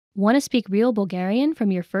Want to speak real Bulgarian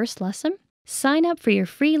from your first lesson? Sign up for your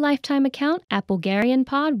free lifetime account at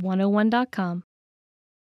BulgarianPod101.com.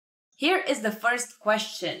 Here is the first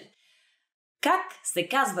question. Как се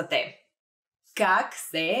казвате? Как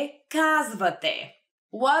се казвате?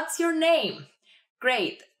 What's your name?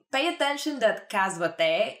 Great. Pay attention that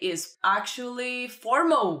казвате is actually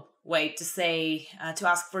formal way to say, to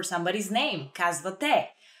ask for somebody's name. Казвате.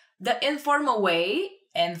 The informal way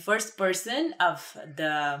and first person of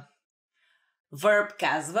the verb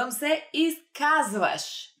казвам се is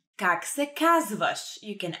казваш. Как се казваш?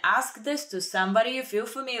 You can ask this to somebody you feel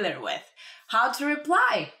familiar with. How to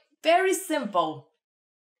reply? Very simple.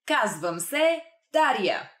 Казвам се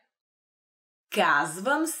Дария.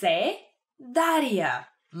 Казвам се Дария.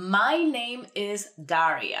 My name is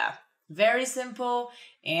Daria. Very simple.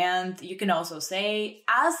 And you can also say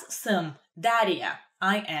Аз съм Дария.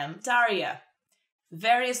 I am Daria.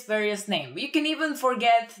 Various name. You can even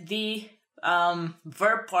forget the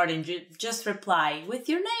verb part and just reply with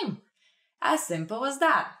your name. As simple as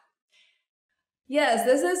that. Yes,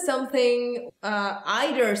 this is something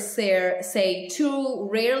either say too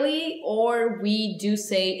rarely or we do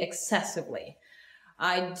say excessively.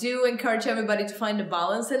 I do encourage everybody to find a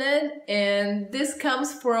balance in it, and this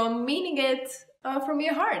comes from meaning it from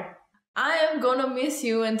your heart. I am gonna miss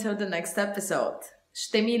you until the next episode.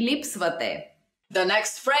 Ще ми липсвате. The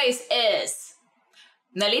next phrase is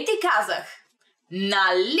Нали ти казах?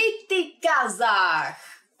 Нали ти казах?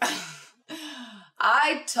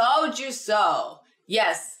 I told you so.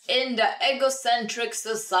 Yes, in the egocentric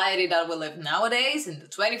society that we live nowadays, in the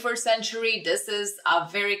 21st century, this is a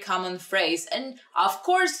very common phrase. And of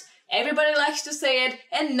course, everybody likes to say it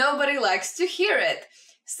and nobody likes to hear it.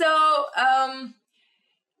 So,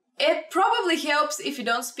 it probably helps if you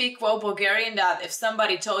don't speak well Bulgarian that if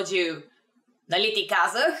somebody told you Нали ти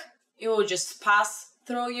казах, it will just pass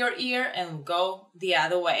through your ear and go the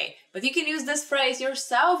other way. But you can use this phrase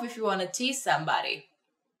yourself if you want to tease somebody.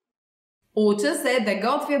 Уча се да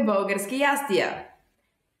готвя български ястия.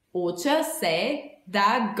 Уча се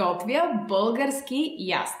да готвя български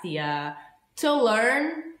ястия. To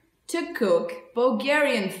learn to cook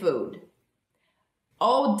Bulgarian food.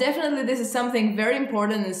 Oh, definitely this is something very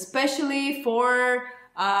important, especially for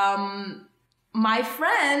my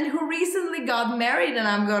friend who recently got married, and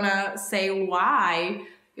I'm gonna say why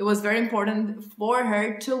it was very important for her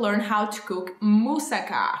to learn how to cook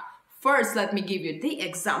moussaka. First, let me give you the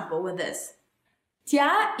example with this.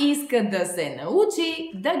 Тя иска да се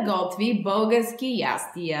научи да готви български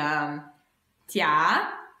ястия.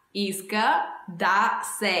 Тя иска да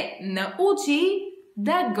се научи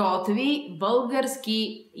да готви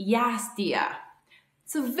български ястия.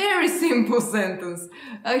 It's a very simple sentence.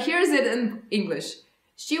 Here's it in English.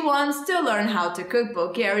 She wants to learn how to cook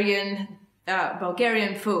Bulgarian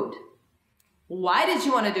food. Why did she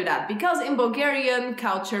want to do that? Because in Bulgarian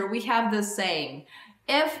culture, we have the saying,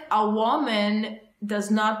 if a woman does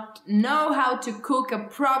not know how to cook a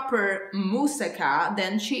proper moussaka,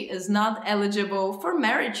 then she is not eligible for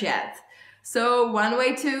marriage yet. So one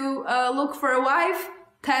way to look for a wife,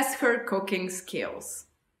 test her cooking skills.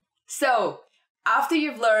 So, after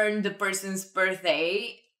you've learned the person's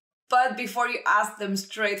birthday, but before you ask them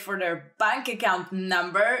straight for their bank account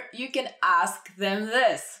number, you can ask them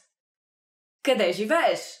this. Къде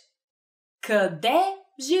живееш? Къде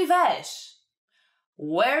живееш?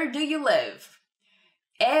 Where do you live?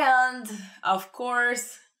 And, of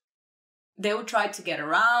course, they will try to get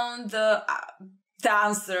around the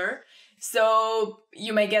answer. So,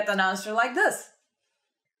 you may get an answer like this.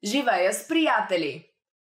 Живея с приятели.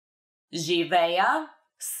 Живея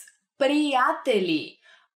с приятели.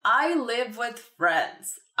 I live with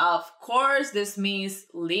friends. Of course, this means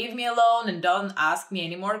leave me alone and don't ask me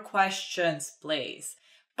any more questions, please.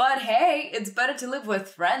 But hey, it's better to live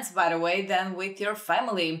with friends, by the way, than with your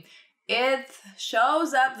family. It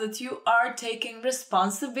shows up that you are taking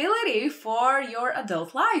responsibility for your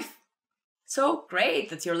adult life. So great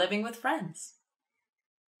that you're living with friends.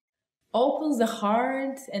 Opens the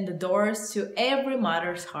heart and the doors to every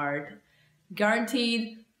mother's heart.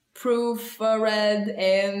 Guaranteed, proof read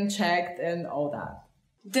and checked and all that.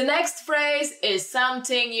 The next phrase is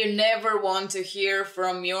something you never want to hear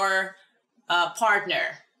from your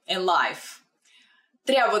partner in life.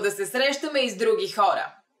 Трябва да се срещаме и с други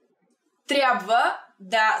хора. Трябва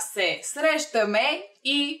да се срещаме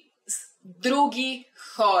и с други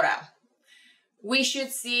хора. We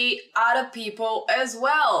should see other people as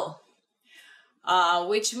well.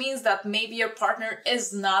 Which means that maybe your partner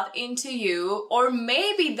is not into you, or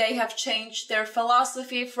maybe they have changed their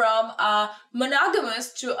philosophy from a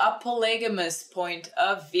monogamous to a polygamous point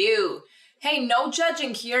of view. Hey, no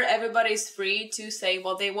judging here. Everybody's free to say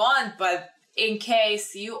what they want, but in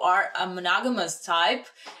case you are a monogamous type,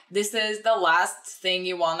 this is the last thing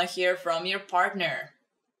you want to hear from your partner.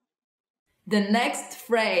 The next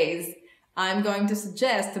phrase I'm going to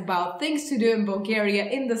suggest about things to do in Bulgaria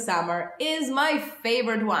in the summer is my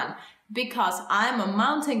favorite one because I'm a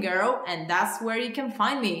mountain girl and that's where you can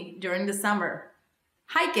find me during the summer.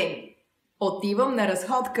 Hiking. Отивам на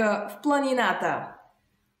разходка в планината.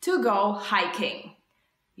 To go hiking.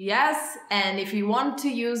 Yes, and if you want to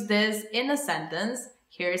use this in a sentence,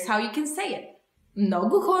 here's how you can say it.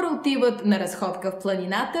 Много хора отиват на разходка в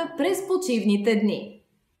планината през почивните дни.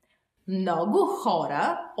 Много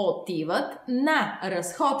хора отиват на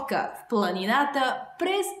разходка в планината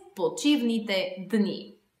през почивните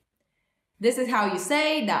дни. This is how you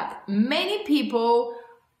say that many people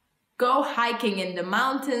go hiking in the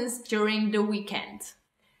mountains during the weekend.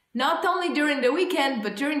 Not only during the weekend,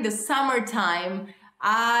 but during the summertime,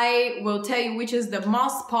 I will tell you which is the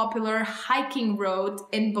most popular hiking road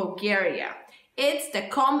in Bulgaria. It's the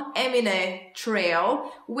Comprehension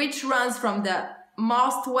Trail, which runs from the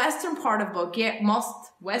most western part of Bulgaria,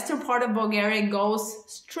 goes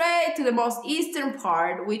straight to the most eastern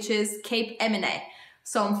part, which is Cape Emine.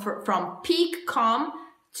 So from Peak Com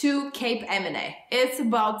to Cape Emine. It's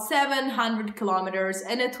about 700 kilometers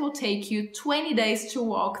and it will take you 20 days to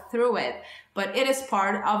walk through it. But it is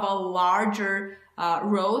part of a larger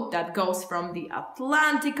road that goes from the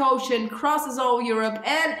Atlantic Ocean, crosses all Europe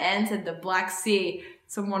and ends at the Black Sea.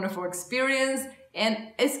 It's a wonderful experience.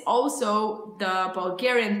 And it's also the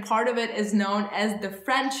Bulgarian part of it is known as the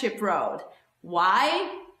Friendship Road. Why?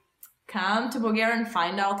 Come to Bulgaria and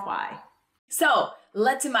find out why. So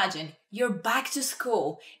let's imagine you're back to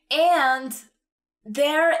school and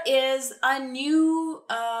there is a new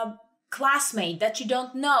classmate that you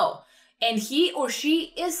don't know. And he or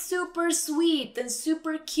she is super sweet and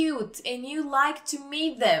super cute and you like to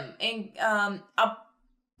meet them. And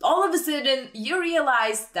all of a sudden you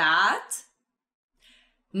realize that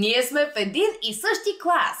ние сме в един и същи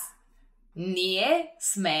клас. Ние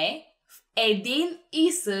сме в един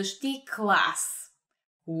и същи клас.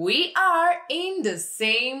 We are in the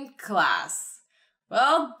same class.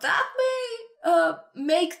 Well, that may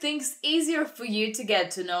make things easier for you to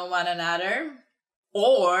get to know one another.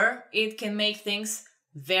 Or it can make things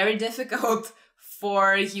very difficult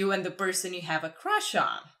for you and the person you have a crush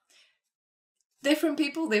on. Different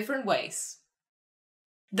people, different ways.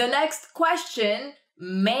 The next question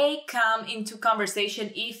may come into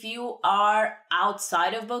conversation if you are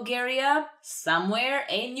outside of Bulgaria, somewhere,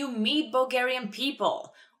 and you meet Bulgarian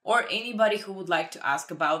people or anybody who would like to ask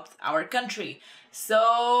about our country.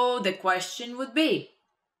 So the question would be,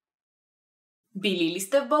 били ли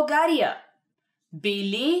сте в България?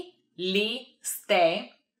 Били ли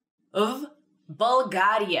сте в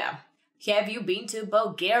Bulgaria? Have you been to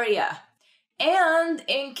Bulgaria? And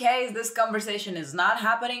in case this conversation is not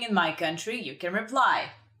happening in my country, you can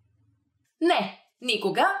reply. Не,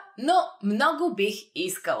 никога, но много бих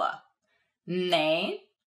искала. Не,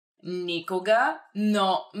 никога,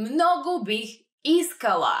 но много бих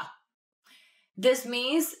искала. This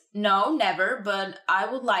means no, never, but I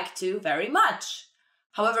would like to very much.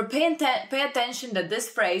 However, pay attention that this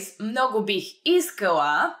phrase, много бих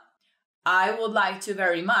искала, I would like to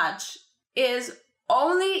very much, is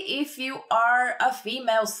only if you are a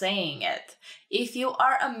female saying it. If you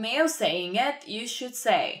are a male saying it, you should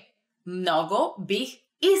say, много бих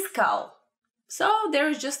искал. So there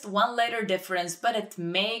is just one letter difference, but it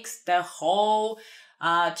makes the whole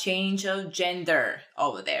change of gender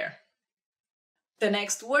over there. The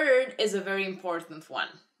next word is a very important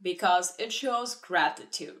one because it shows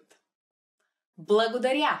gratitude.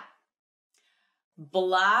 Благодаря.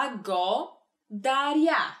 Благодаря.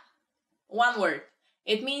 One word.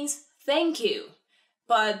 It means thank you.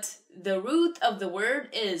 But the root of the word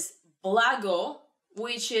is blago,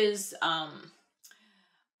 which is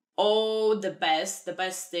the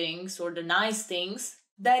best things or the nice things.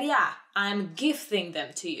 Даря, I'm gifting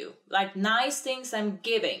them to you. Like nice things I'm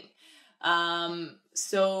giving.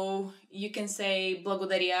 So you can say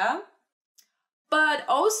благодаря. But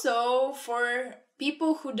also for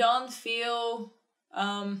people who don't feel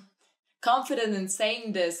confident in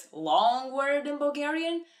saying this long word in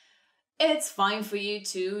Bulgarian, it's fine for you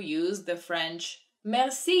to use the French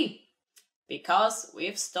merci, because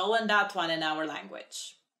we've stolen that one in our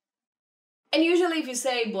language. And usually if you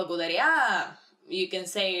say благодаря, you can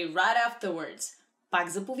say right afterwards, пак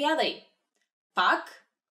заповядай. Пак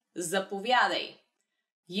заповядай.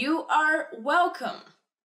 You are welcome.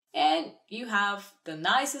 and you have the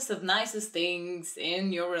nicest of nicest things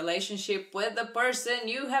in your relationship with the person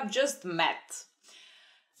you have just met.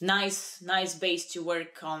 Nice base to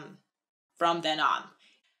work on from then on.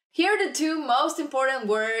 Here are the two most important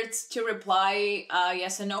words to reply a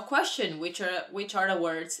yes and no question, which are the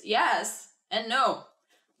words yes and no.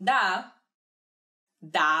 Da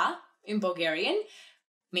in Bulgarian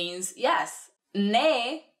means yes.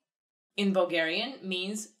 Ne in Bulgarian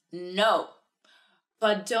means no.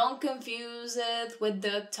 But don't confuse it with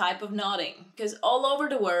the type of nodding, because all over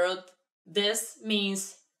the world this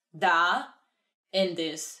means da and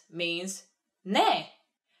this means ne.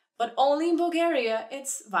 But only in Bulgaria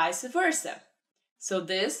it's vice versa. So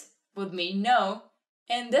this would mean no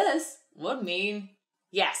and this would mean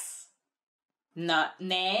yes. Not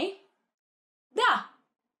ne, da.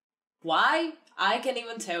 Why? I can't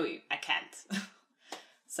even tell you. I can't.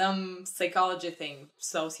 Some psychology thing,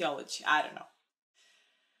 sociology, I don't know.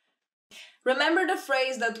 Remember the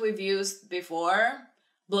phrase that we've used before?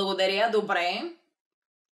 Благодаря, добре.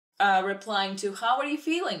 Replying to how are you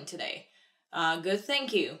feeling today? Good,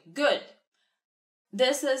 thank you. Good.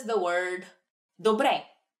 This is the word добре.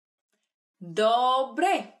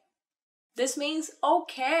 Добре. This means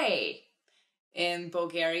okay in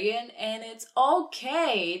Bulgarian, and it's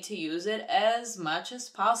okay to use it as much as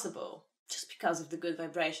possible, just because of the good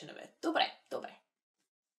vibration of it. Добре, добре.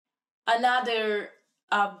 Another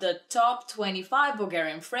of the top 25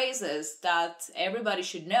 Bulgarian phrases that everybody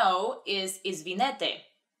should know is izvinete.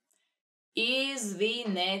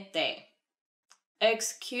 Izvinete.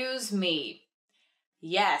 Excuse me.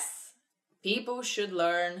 Yes, people should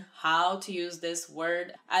learn how to use this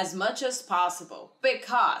word as much as possible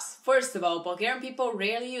because, first of all, Bulgarian people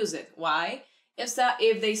rarely use it. Why?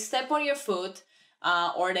 If they step on your foot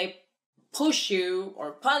or they push you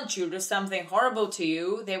or punch you, do something horrible to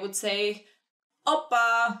you, they would say,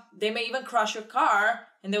 Opa. They may even crush your car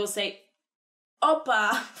and they will say,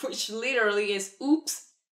 Opa, which literally is oops.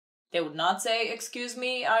 They would not say, excuse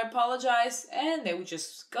me, I apologize, and they would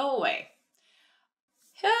just go away.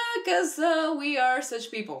 Yeah, because we are such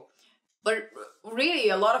people. But really,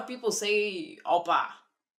 a lot of people say opa.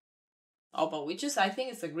 Opa, which is, I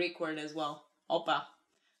think it's a Greek word as well. Opa.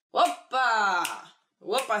 Opa!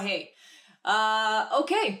 Opa, hey.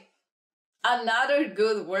 Okay. Another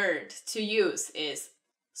good word to use is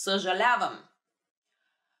съжалявам.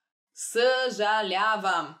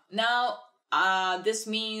 Съжалявам. Now, this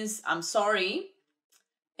means I'm sorry.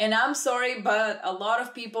 And I'm sorry, but a lot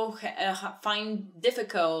of people find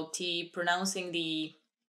difficulty pronouncing the...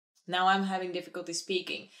 Now I'm having difficulty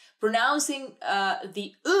speaking. Pronouncing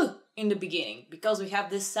the in the beginning, because we have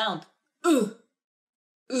this sound. The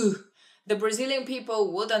Brazilian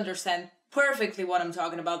people would understand perfectly what I'm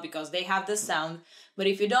talking about because they have this sound. But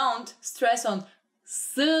if you don't, stress on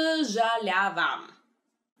съжалявам.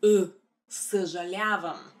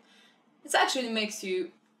 Съжалявам. It actually makes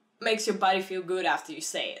your body feel good after you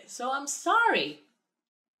say it. So I'm sorry.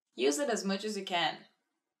 Use it as much as you can.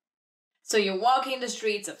 So you're walking the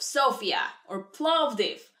streets of Sofia or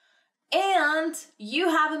Plovdiv and you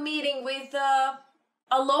have a meeting with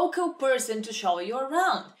a local person to show you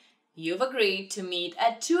around. You've agreed to meet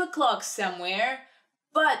at 2 o'clock somewhere,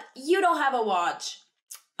 but you don't have a watch.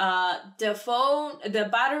 The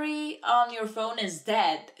battery on your phone is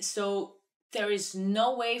dead, so there is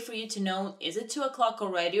no way for you to know is it 2 o'clock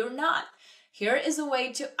already or not. Here is a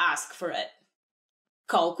way to ask for it.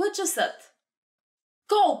 Колко е часът?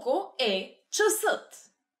 Колко е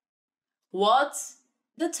часът? What's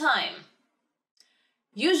the time?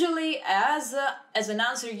 Usually, as an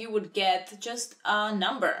answer, you would get just a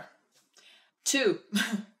number. 2,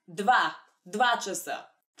 2 часа,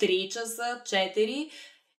 3 часа, 4,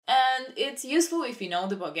 and it's useful if you know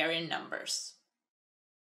the Bulgarian numbers.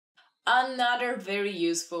 Another very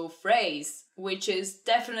useful phrase, which is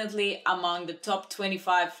definitely among the top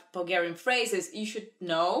 25 Bulgarian phrases you should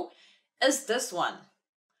know, is this one.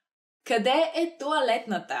 Къде е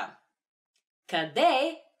туалетната?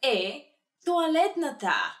 Къде е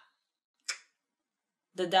туалетната?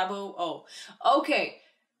 The double O. Okay,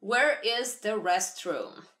 where is the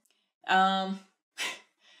restroom?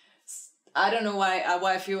 I don't know why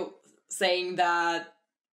I feel saying that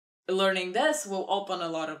learning this will open a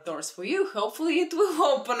lot of doors for you. Hopefully it will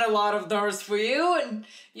open a lot of doors for you and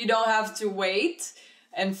you don't have to wait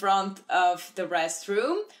in front of the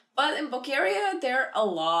restroom. But in Bulgaria, there are a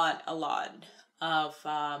lot of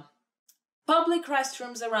public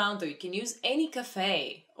restrooms around, or you can use any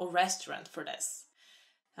cafe or restaurant for this.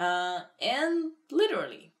 And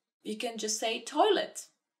literally, you can just say toilet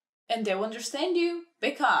and they'll understand you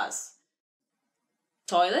because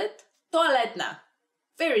toilet, toaletna.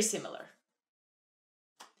 Very similar.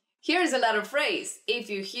 Here's another phrase. If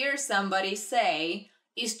you hear somebody say,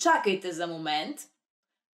 изчакайте за момент,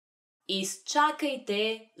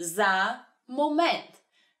 изчакайте за момент.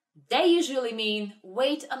 They usually mean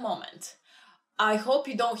wait a moment. I hope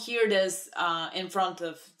you don't hear this in front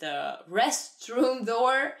of the restroom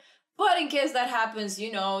door, but in case that happens,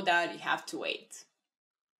 you know that you have to wait.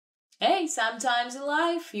 Hey, sometimes in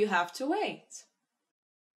life you have to wait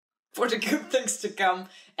for the good things to come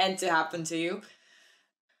and to happen to you.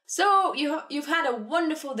 So you've had a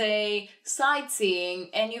wonderful day sightseeing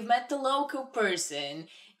and you've met the local person,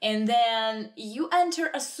 and then you enter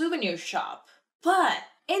a souvenir shop. But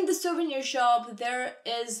in the souvenir shop there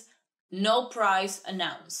is no price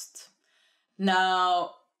announced.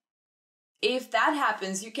 Now, if that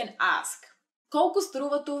happens, you can ask, колко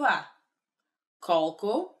струва това?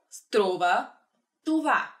 Колко струва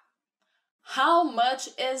това? How much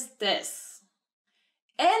is this?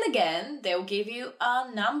 And again, they'll give you a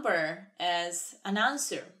number as an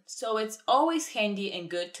answer. So it's always handy and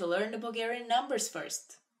good to learn the Bulgarian numbers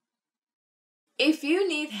first. If you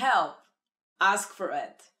need help, ask for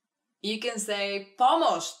it. You can say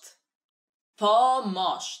pomost.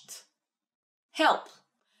 Pomost. Help.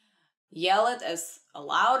 Yell it as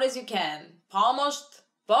loud as you can. Pomost.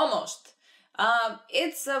 Pomost.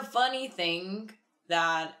 It's a funny thing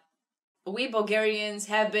that we Bulgarians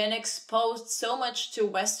have been exposed so much to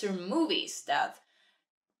Western movies that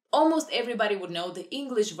almost everybody would know the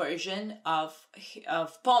English version of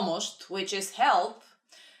pomost, which is help.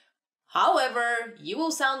 However, you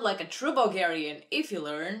will sound like a true Bulgarian if you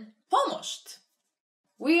learn pomost.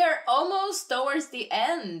 We are almost towards the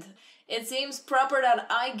end. It seems proper that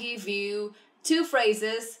I give you 2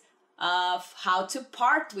 phrases of how to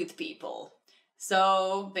part with people.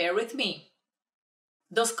 So bear with me.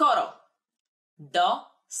 До скоро. До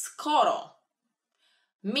скоро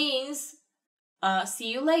means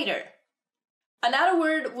see you later. Another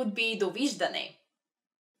word would be довиждане.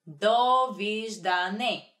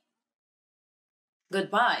 Довиждане.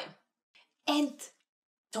 Goodbye. And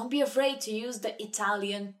don't be afraid to use the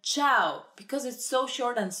Italian ciao, because it's so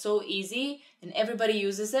short and so easy and everybody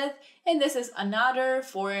uses it. And this is another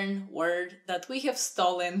foreign word that we have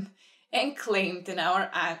stolen and claimed in our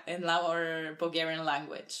Bulgarian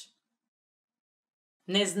language.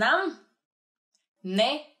 Не знам.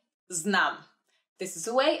 Не знам. This is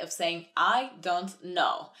a way of saying I don't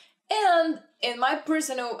know. And in my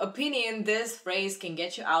personal opinion, this phrase can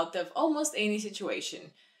get you out of almost any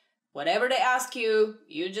situation. Whatever they ask you,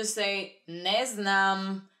 you just say не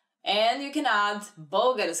знам, and you can add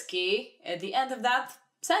български at the end of that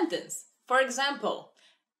sentence. For example,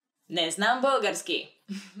 не знам български.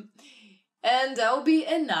 And that will be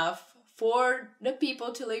enough for the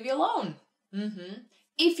people to leave you alone.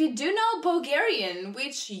 If you do know Bulgarian,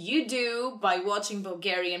 which you do by watching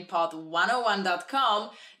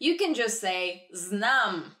BulgarianPod101.com, you can just say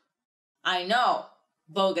знам. I know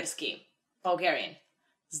български. Bulgarian.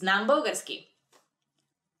 Знам български.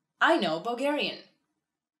 I know Bulgarian.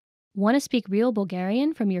 Want to speak real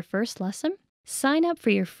Bulgarian from your first lesson? Sign up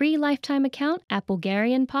for your free lifetime account at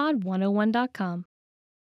BulgarianPod101.com.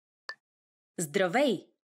 Здравей.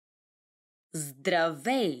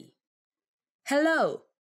 Здравей. Hello.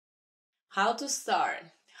 How to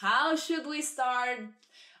start? How should we start?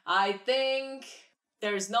 I think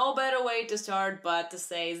there's no better way to start but to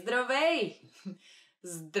say здравей.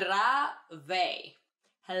 Здравей.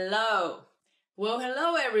 Hello. Well,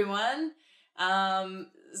 hello everyone.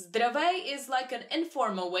 Здравей is like an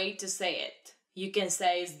informal way to say it. You can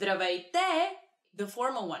say здравейте, the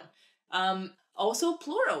formal one. Also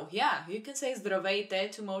plural, yeah. You can say здравейте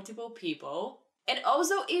to multiple people. And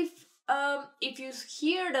also if you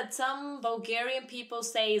hear that some Bulgarian people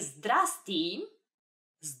say zdrasti,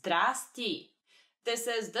 zdrasti, this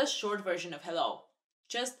is the short version of hello.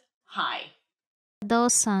 Just hi.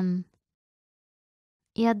 Ядосан.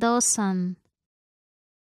 Ядосан.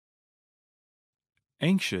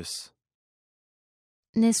 Anxious.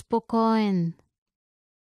 Неспокоен.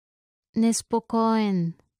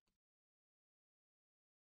 Неспокоен.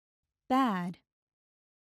 Bad.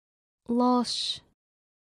 Лош.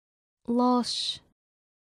 Лош.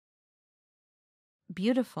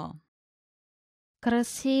 Beautiful.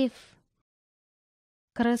 Красив.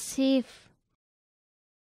 Красив.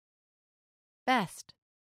 Best.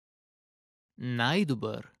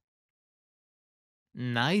 Най-добър.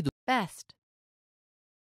 Best.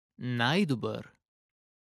 Най-добър.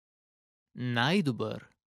 Най-добър.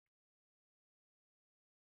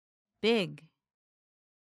 Big.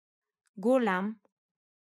 Голям.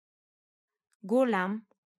 Голям.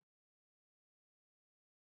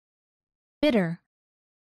 Bitter.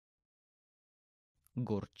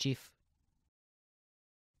 горчив,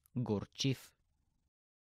 горчив,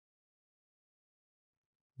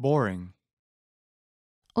 boring,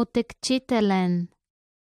 отекчителен,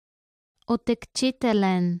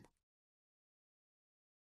 отекчителен,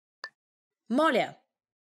 Моля.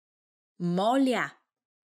 Моля.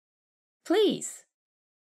 Please.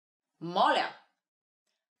 Моля.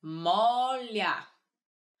 Моля.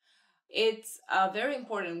 It's a very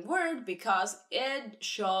important word because it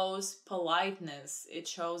shows politeness. It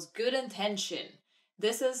shows good intention.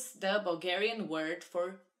 This is the Bulgarian word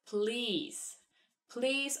for please.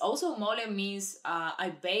 Please. Also, moля means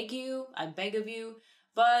I beg you, I beg of you.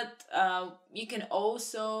 But you can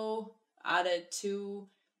also add it to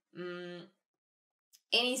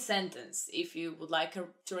any sentence if you would like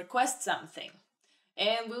to request something.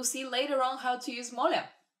 And we'll see later on how to use моля.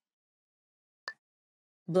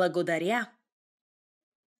 Благодаря.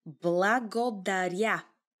 Благодаря.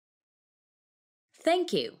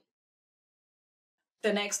 Thank you.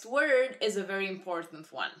 The next word is a very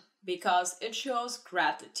important one because it shows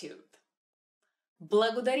gratitude.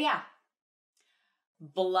 Благодаря.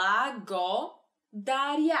 Благодаря.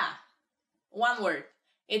 One word.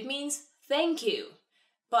 It means thank you.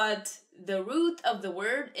 But the root of the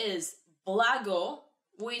word is благо,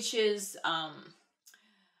 which is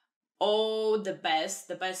all the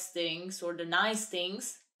best things or the nice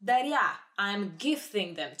things. Даря, I'm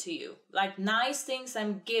gifting them to you. Like nice things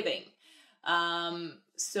I'm giving.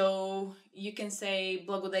 So you can say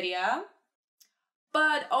благодаря.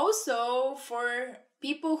 But also for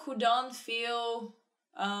people who don't feel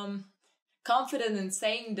confident in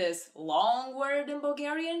saying this long word in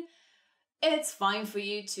Bulgarian, it's fine for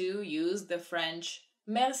you to use the French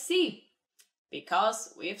merci,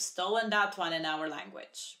 because we've stolen that one in our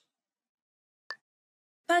language.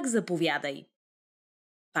 Пак заповядай.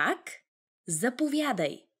 Пак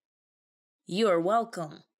заповядай. You're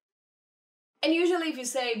welcome. And usually if you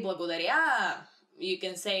say благодаря, you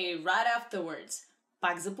can say right afterwards,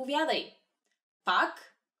 пак заповядай. Пак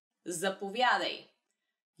заповядай.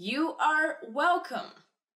 You are welcome.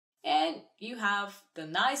 And you have the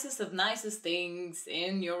nicest of nicest things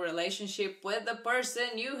in your relationship with the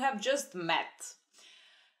person you have just met.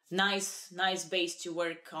 Nice base to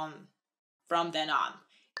work on from then on.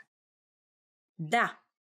 Да.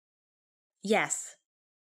 Yes.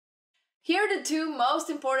 Here are the two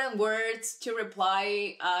most important words to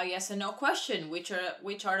reply a yes and no question, which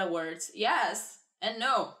are the words yes and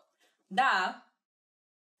no. Da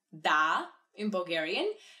in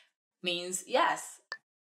Bulgarian means yes.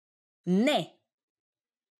 Ne.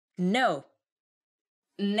 No.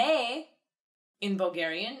 Ne in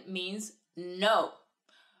Bulgarian means no.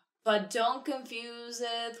 But don't confuse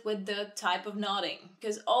it with the type of nodding,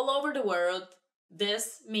 because all over the world,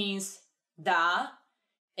 this means da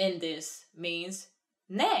and this means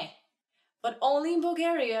ne. But only in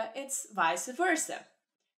Bulgaria, it's vice versa.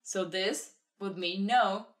 So this would mean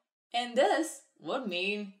no, and this would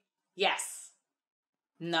mean yes.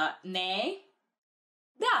 Not ne,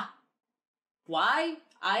 da. Why?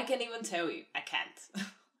 I can't even tell you. I can't.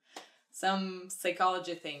 Some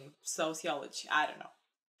psychology thing, sociology, I don't know.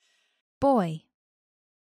 boy,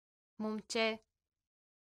 момче,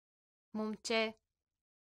 момче,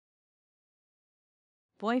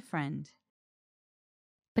 boyfriend,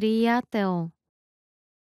 приятел,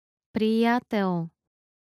 приятел,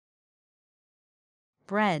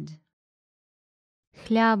 bread,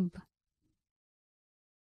 хляб,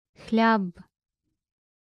 хляб,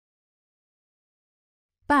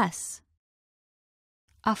 bus,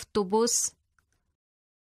 автобус,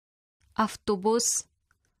 автобус,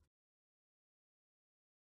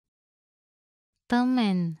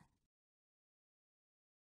 тъмен,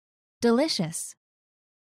 delicious,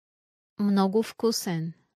 много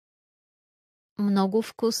вкусен, много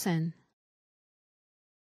вкусен,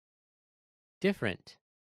 different,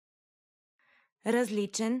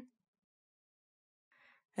 различен,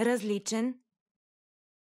 различен,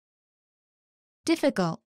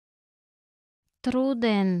 difficult,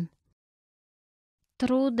 труден,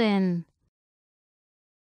 труден,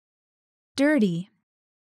 dirty,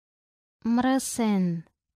 мръсен,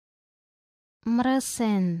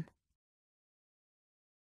 мръсен,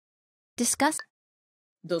 disgust,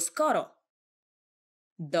 До скоро.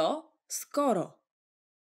 До скоро.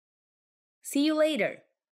 See you later.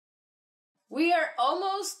 We are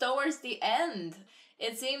almost towards the end.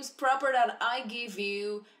 It seems proper that I give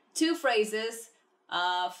you two phrases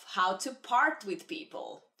of how to part with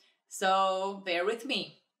people. So bear with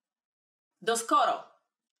me. До скоро.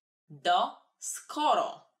 До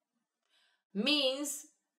скоро means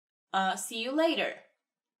see you later.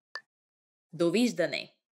 Довиждане.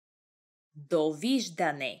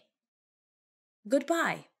 Довиждане.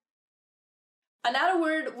 Goodbye. Another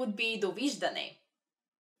word would be довиждане.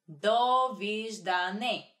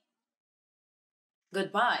 Довиждане.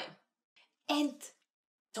 Goodbye. And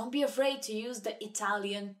don't be afraid to use the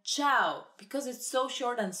Italian ciao because it's so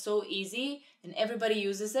short and so easy and everybody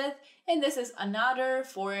uses it. And this is another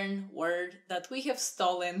foreign word that we have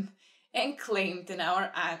stolen and claimed in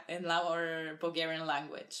our Bulgarian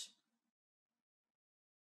language.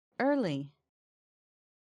 Early.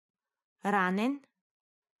 Ранен.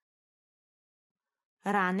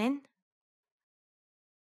 Ранен.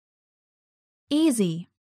 Easy.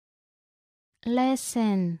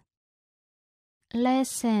 Lesen.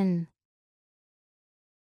 Lesen.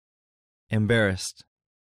 Embarrassed.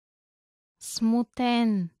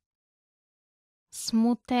 Смутен.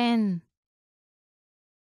 Смутен.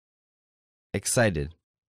 Excited.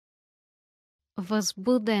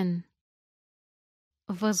 Възбуден.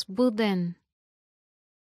 Възбуден.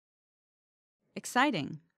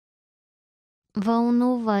 Exciting.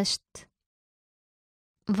 Вълнуващ.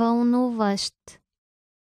 Вълнуващ.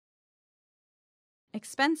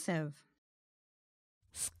 Expensive.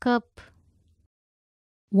 Скъп.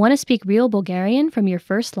 Want to speak real Bulgarian from your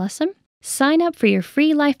first lesson? Sign up for your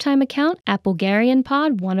free lifetime account at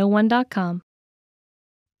BulgarianPod101.com.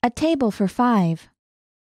 A table for 5.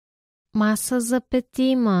 Маса за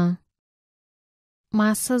петима.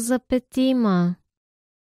 Маса за петима.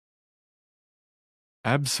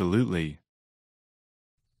 Absolutely.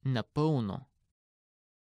 Напълно.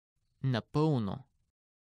 Напълно.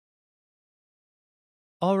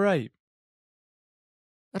 All right.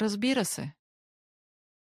 Разбира се.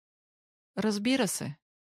 Разбира се.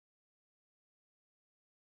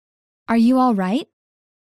 Are you all right?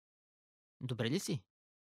 Добре ли си?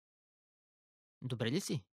 Добре ли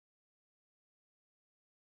си?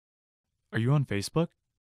 Are you on Facebook?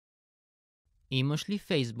 Имаш ли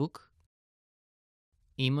Фейсбук?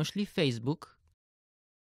 Имаш ли Фейсбук?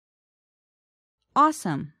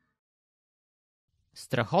 Awesome.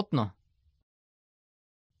 Страхотно.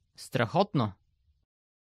 Страхотно.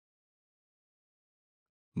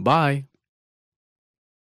 Bye.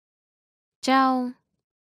 Чао.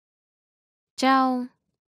 Чао.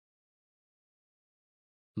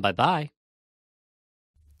 Bye-bye.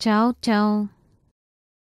 Чао, чао.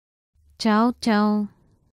 Чао, чао.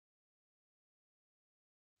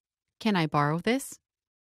 Can I borrow this?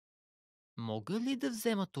 Мога ли да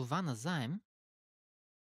взема това назаем?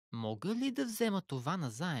 Мога ли да взема това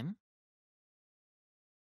назаем?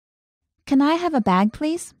 Can I have a bag,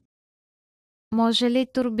 please? Може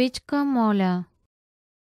ли турбичка, моля?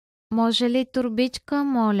 Може ли турбичка,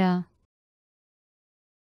 моля?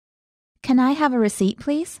 Can I have a receipt,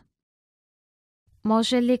 please?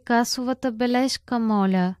 Може ли касовата бележка,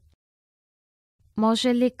 моля?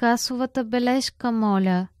 Може ли касовата бележка,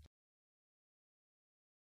 моля?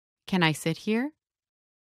 Can I sit here?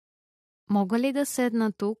 Мога ли да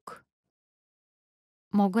седна тук?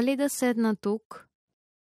 Мога ли да седна тук?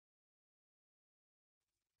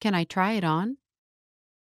 Can I try it on?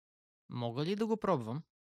 Мога ли да го пробвам?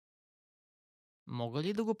 Мога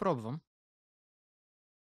ли да го пробвам?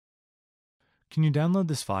 Can you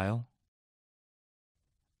download this file?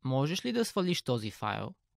 Можеш ли да свалиш този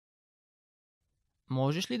файл?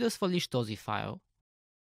 Можеш ли да свалиш този файл?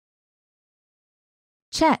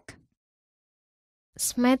 Check.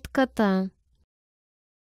 Сметката.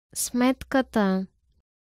 Сметката.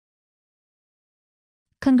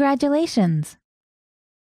 Congratulations.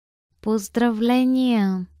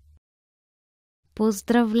 Поздравления.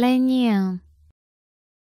 Поздравления.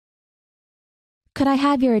 Could I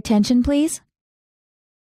have your attention, please?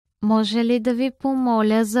 Може ли да ви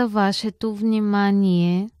помоля за вашето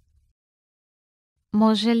внимание?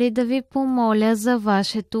 Може ли да ви помоля за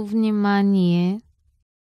вашето внимание?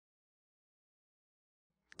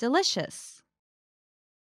 Delicious.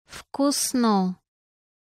 Вкусно.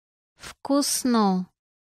 Вкусно.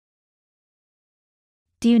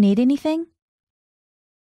 Do you need anything?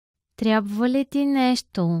 Трябва ли ти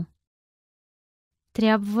нещо?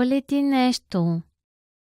 Трябва ли ти нещо?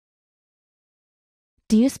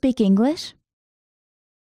 Do you speak English?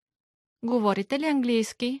 Говорите ли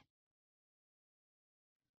английски?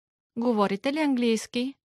 Говорите ли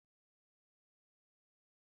английски?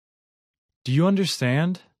 Do you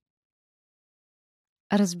understand?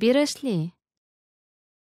 Разбираш ли?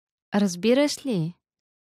 Разбираш ли?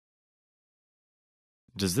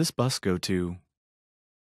 Does this bus go to?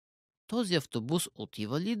 Този автобус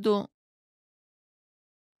отива ли до...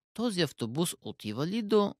 Този автобус отива ли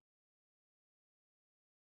до...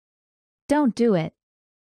 Don't do it.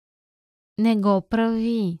 Не го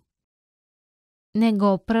прави. Не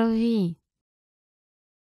го прави.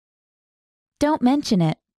 Don't mention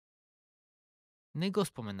it. Не го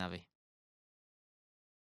споменавай.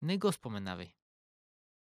 Не го споменавай.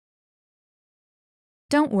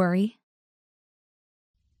 Don't worry.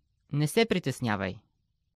 Не се притеснявай.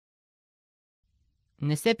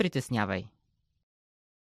 Не се притеснявай.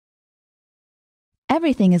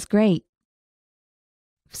 Everything is great.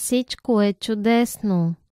 Всичко е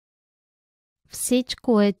чудесно.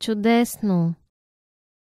 Всичко е чудесно.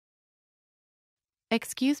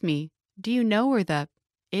 Excuse me, do you know where the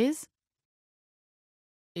is?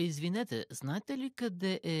 Извинете, знаете ли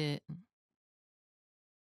къде е...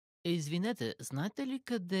 Извинете, знаете ли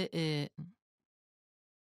къде е...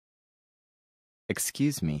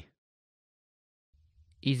 Excuse me.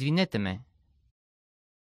 Извинете ме.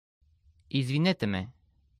 Извинете ме.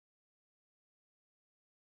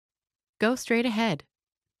 Go straight ahead.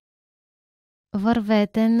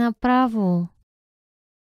 Вървете направо.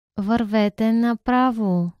 Вървете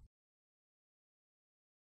направо.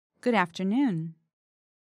 Good afternoon.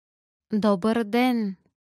 Добър ден.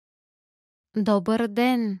 Добър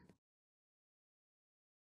ден.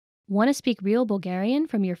 Want to speak real Bulgarian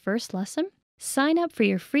from your first lesson? Sign up for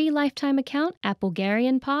your free lifetime account at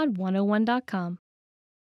BulgarianPod101.com.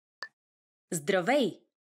 Здравей!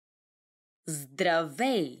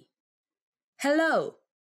 Здравей! Hello!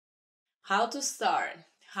 How to start?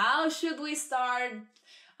 How should we start?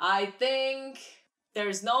 I think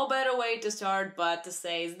there's no better way to start but to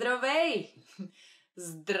say здравей!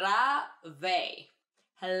 Zdravey.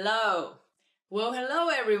 Hello. Well, hello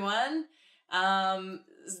everyone.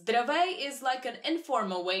 Zdravey is like an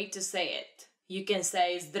informal way to say it. You can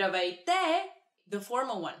say zdravejte, the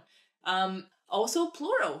formal one. Also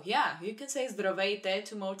plural. Yeah, you can say zdravejte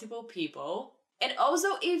to multiple people. And also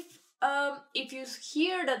if you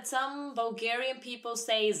hear that some Bulgarian people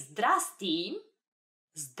say zdrasti,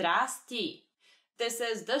 zdrasti. This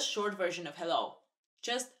is the short version of hello.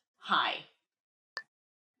 Just hi.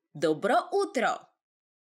 Добро утро.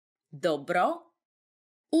 Добро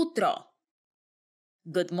утро.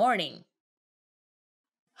 Good morning.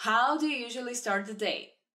 How do you usually start the day?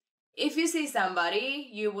 If you see somebody,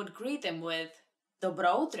 you would greet them with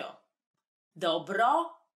Добро утро.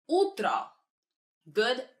 Добро утро.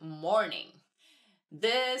 Good morning.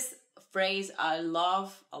 This phrase I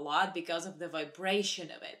love a lot because of the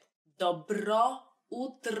vibration of it. Добро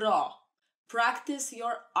утро. Practice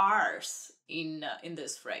your R's in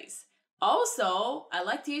this phrase. Also, I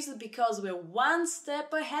like to use it because we're one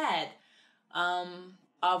step ahead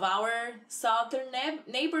of our southern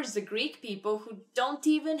neighbors, the Greek people, who don't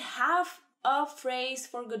even have a phrase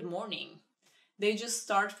for good morning. They just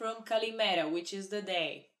start from Kalimera, which is the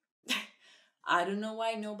day. I don't know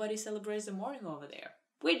why nobody celebrates the morning over there.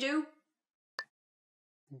 We do.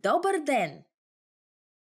 Добър ден.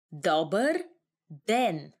 Добър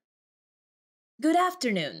ден. Good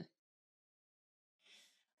afternoon.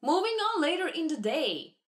 Moving on later in the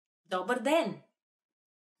day. Добър ден.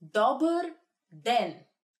 Добър ден.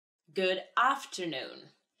 Good afternoon.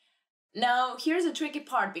 Now, here's the tricky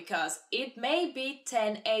part because it may be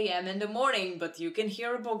 10 a.m. in the morning, but you can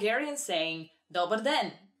hear a Bulgarian saying Добър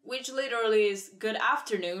ден, which literally is good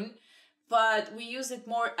afternoon, but we use it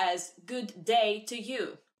more as good day to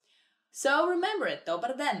you. So remember it,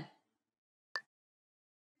 Добър ден.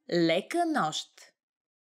 Лека нощ.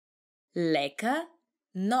 Лека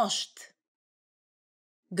нощ.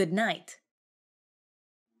 Good night.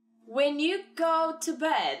 When you go to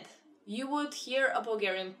bed, you would hear a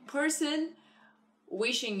Bulgarian person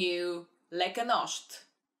wishing you Leka noșt.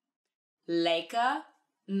 Leka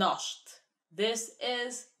noșt. This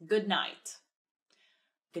is good night.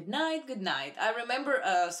 Good night, good night. I remember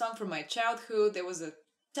a song from my childhood. There was a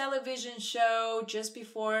television show just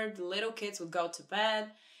before the little kids would go to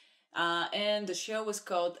bed. And the show was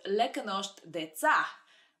called Leka noșt deța.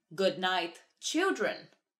 Good night, children.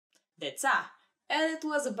 Deța. And it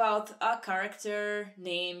was about a character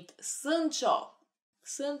named Sâncho.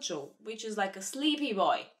 Sâncho, which is like a sleepy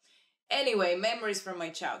boy. Anyway, memories from my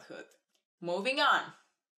childhood. Moving on.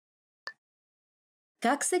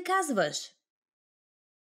 Как се казваш?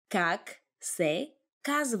 Как се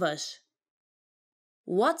казваш?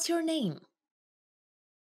 What's your name?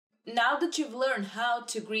 Now that you've learned how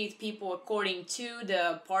to greet people according to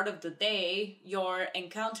the part of the day your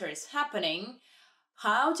encounter is happening,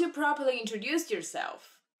 how to properly introduce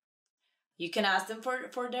yourself? You can ask them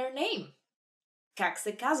for their name. Как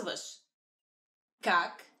се казваш?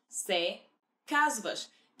 Как се казваш?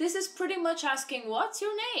 This is pretty much asking what's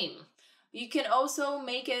your name. You can also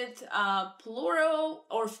make it plural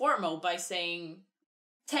or formal by saying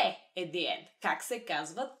те at the end. Как се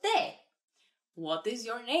казва те? What is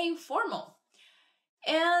your name formal?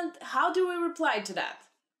 And how do we reply to that?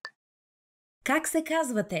 Как се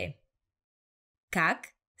казвате? Как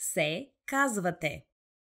се казвате?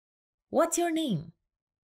 What's your name?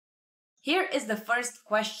 Here is the first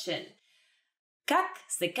question. Как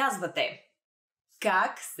се казвате?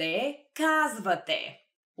 Как се казвате?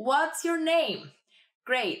 What's your name?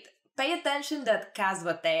 Great. Pay attention that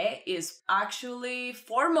казвате is actually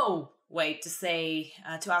formal way to say,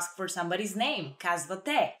 to ask for somebody's name.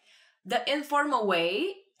 Казвате. The informal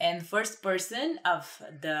way and first person of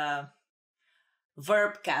the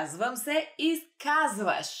verb казвам се is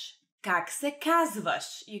казваш. Как се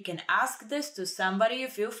казваш? You can ask this to somebody you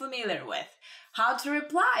feel familiar with. How to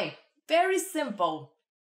reply? Very simple.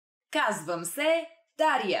 Казвам се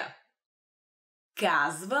Дария.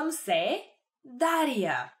 Казвам се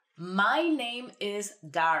Дария. My name is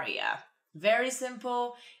Daria. Very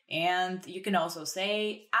simple. And you can also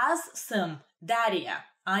say аз съм Daria.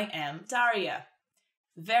 I am Daria.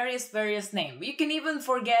 Various name. You can even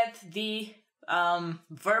forget the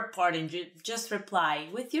verb part and just reply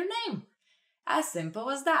with your name. As simple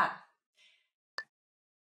as that.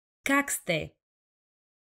 Как сте?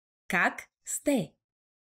 Как сте?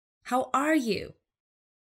 How are you?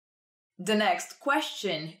 The next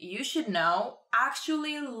question you should know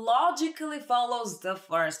actually logically follows the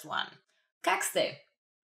first one. Как сте?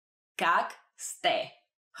 Как сте?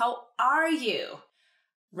 How are you?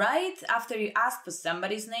 Right after you ask for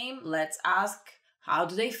somebody's name, let's ask how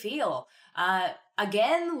do they feel.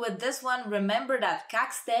 Again, with this one, remember that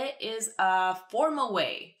как сте is a formal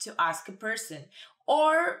way to ask a person.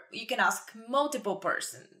 Or you can ask multiple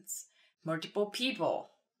persons, multiple people.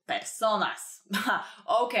 Personas.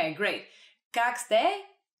 Okay, great. Как сте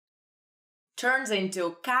turns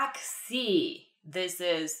into как си. This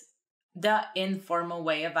is the informal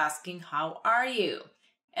way of asking how are you.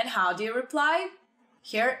 And how do you reply?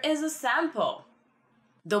 Here is a sample.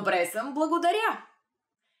 Добре съм, благодаря.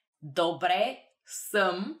 Добре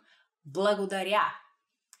съм, благодаря.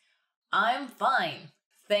 I'm fine,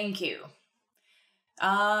 thank you.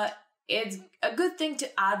 It's a good thing to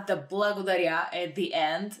add the благодаря at the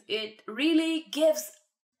end. It really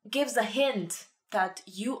gives a hint that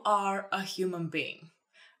you are a human being.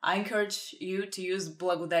 I encourage you to use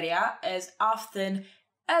благодаря as often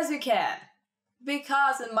as you can,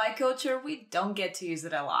 because in my culture we don't get to use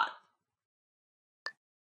it a lot.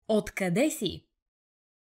 Откъде си?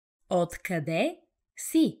 Откъде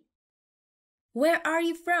си? Where are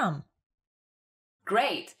you from?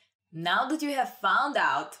 Great! Now that you have found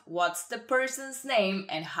out what's the person's name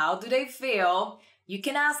and how do they feel, you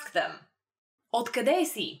can ask them. Откъде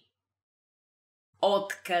си?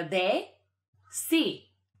 Откъде си?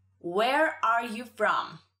 Where are you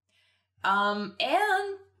from?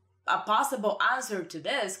 And a possible answer to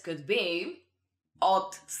this could be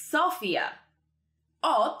от София.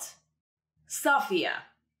 От София.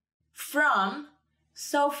 From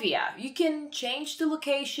Sofia. You can change the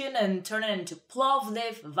location and turn it into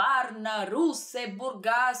Plovdiv, Varna, Russe,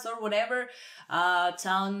 Burgas, or whatever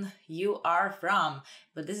town you are from.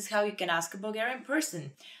 But this is how you can ask a Bulgarian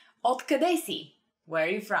person. Откъде си? Where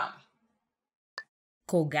are you from?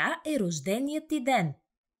 Кога е рожденият ти ден?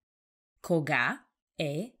 Кога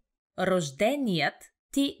е рожденият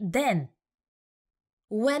ти ден?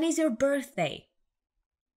 When is your birthday?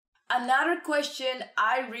 Another question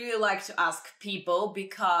I really like to ask people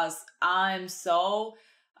because I'm so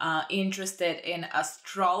interested in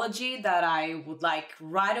astrology that I would like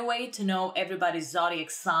right away to know everybody's zodiac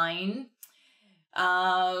sign.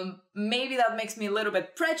 Maybe that makes me a little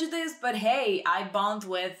bit prejudiced, but hey, I bond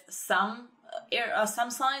with some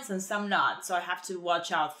signs and some not, so I have to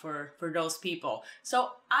watch out for those people. So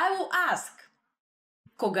I will ask,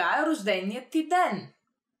 кога е рожденият ти ден?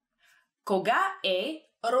 Кога е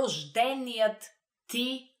рожденият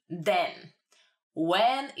ти ден?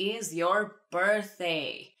 When is your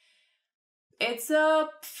birthday? It's a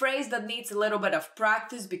phrase that needs a little bit of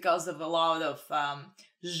practice because of a lot of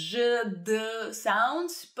j, d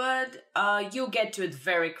sounds, but you'll get to it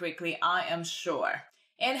very quickly, I am sure.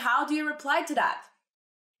 And how do you reply to that?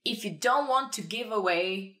 If you don't want to give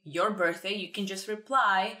away your birthday, you can just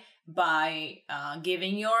reply by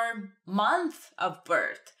giving your month of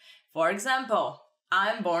birth. For example,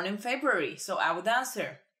 I'm born in February, so I would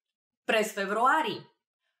answer през февруари.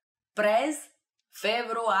 През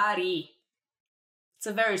февруари. It's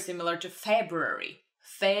very similar to February.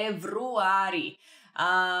 February.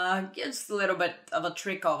 Just a little bit of a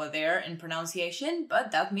trick over there in pronunciation,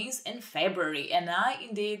 but that means in February, and I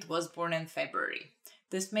indeed was born in February.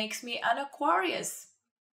 This makes me an Aquarius.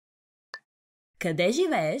 Къде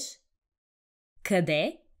живееш?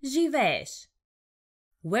 Къде живееш?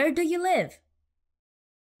 Where do you live?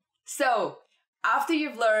 So, after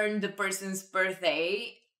you've learned the person's birthday,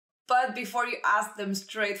 but before you ask them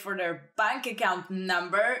straight for their bank account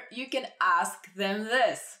number, you can ask them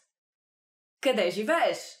this. Къде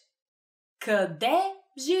живееш? Къде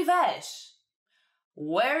живееш?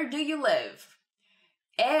 Where do you live?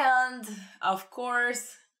 And, of course,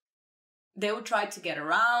 they will try to get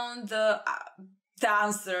around the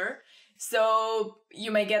answer. So,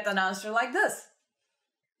 you may get an answer like this.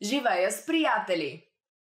 Живея с приятели.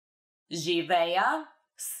 Живея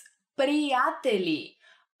с приятели.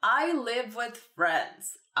 I live with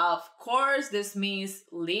friends. Of course, this means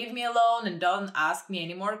leave me alone and don't ask me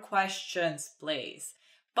any more questions, please.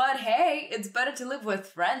 But hey, it's better to live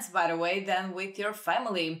with friends, by the way, than with your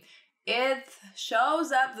family. It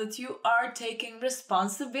shows up that you are taking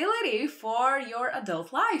responsibility for your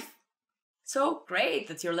adult life. So great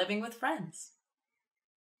that you're living with friends.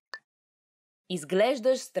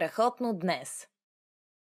 Изглеждаш страхотно днес.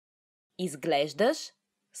 Изглеждаш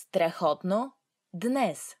страхотно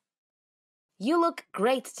днес. You look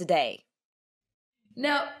great today.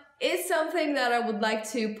 Now, it's something that I would like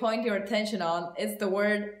to point your attention on. It's the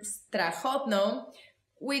word strachotno,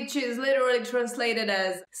 which is literally translated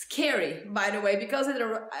as scary, by the way, because it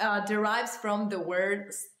derives from the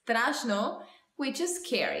word strashno, which is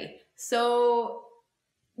scary. So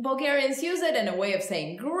Bulgarians use it in a way of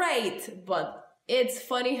saying great, but it's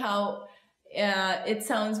funny how it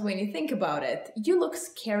sounds when you think about it. You look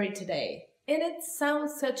scary today. And it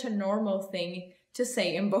sounds such a normal thing to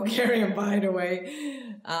say in Bulgarian, by the way.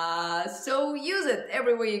 So use it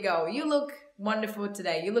everywhere you go. You look wonderful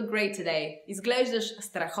today. You look great today. Изглеждаш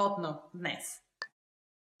страхотно днес.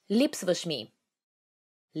 Липсваш ми.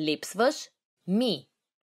 Липсваш ми.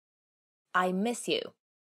 I miss you.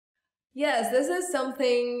 Yes, this is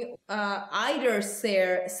something either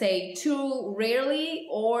say too rarely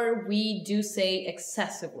or we do say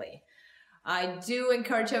excessively. I do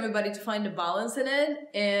encourage everybody to find a balance in it,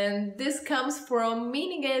 and this comes from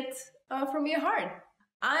meaning it from your heart.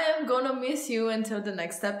 I am gonna miss you until the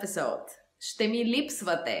next episode. Ще ми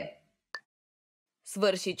липсвате.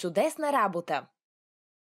 Свърши чудесна работа.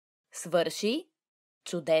 Свърши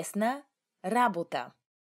чудесна работа.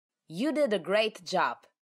 You did a great job.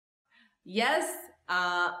 Yes,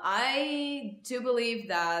 I do believe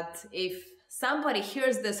that if somebody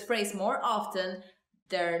hears this phrase more often,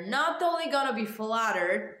 they're not only gonna be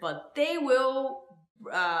flattered, but they will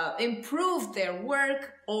improve their work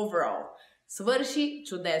overall. Свърши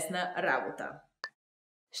чудесна работа.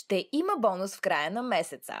 Ще има бонус в края на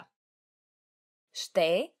месеца.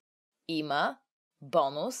 Ще има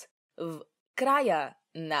бонус в края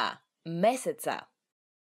на месеца.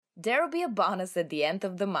 There will be a bonus at the end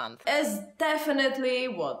of the month. Is definitely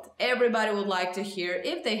what everybody would like to hear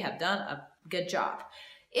if they have done a good job.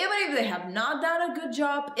 Even if they have not done a good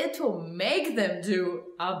job, it will make them do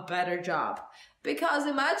a better job. Because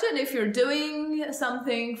imagine if you're doing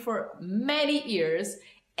something for many years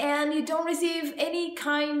and you don't receive any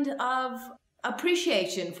kind of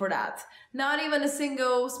appreciation for that. Not even a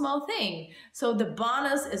single small thing. So the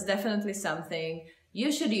bonus is definitely something you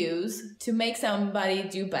should use to make somebody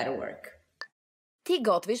do better work. Ти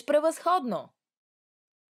готвиш превъзходно.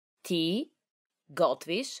 Ти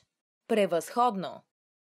готвиш превъзходно.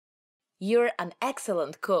 You're an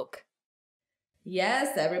excellent cook. Yes,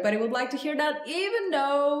 everybody would like to hear that, even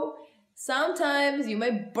though sometimes you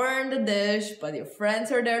may burn the dish, but your friends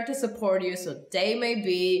are there to support you, so they may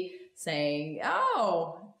be saying, oh,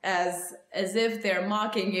 as if they're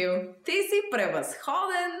mocking you. Ти си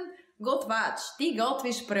превъзходен готвач. Ти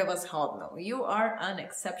готвиш превъзходно. You are an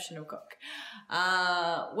exceptional cook.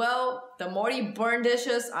 Well, the more you burn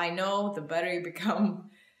dishes, I know, the better you become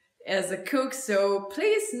as a cook, so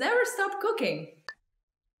please never stop cooking.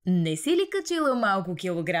 Не си ли качила малко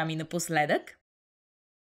килограми напоследък?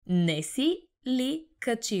 Не си ли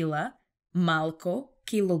качила малко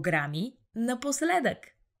килограми напоследък?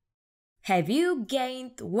 Have you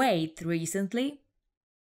gained weight recently?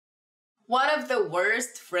 One of the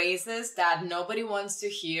worst phrases that nobody wants to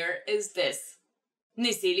hear is this.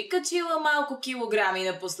 Не си ли качила малко килограми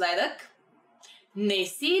напоследък? Не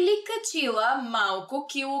си ли качила малко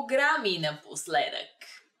килограми напоследък?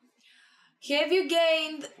 Have you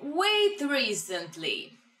gained weight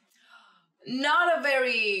recently? Not a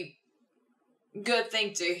very good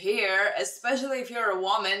thing to hear, especially if you're a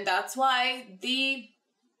woman. That's why the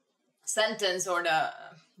sentence or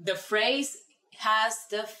the phrase has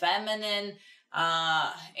the feminine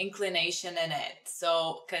inclination in it. So,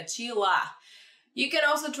 качила. You can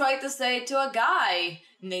also try to say to a guy,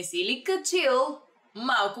 не си ли качил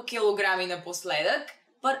малко килограми напоследък?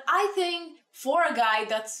 But I think for a guy,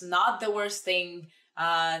 that's not the worst thing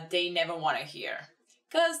they never want to hear.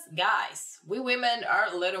 Because, guys, we women are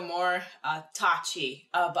a little more touchy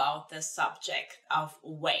about the subject of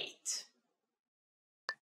weight.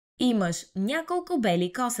 Имаш няколко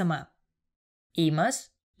бели косама. Имаш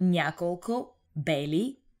няколко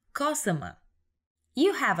бели косама.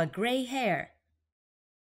 You have a gray hair.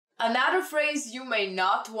 Another phrase you may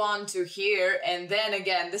not want to hear, and then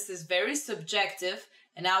again, this is very subjective,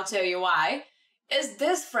 and I'll tell you why, is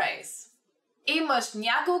this phrase. Имаш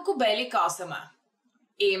няколко бели косама.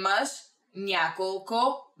 Имаш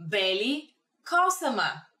няколко бели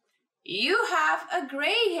косама. You have a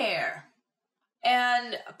gray hair.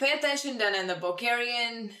 And pay attention that in the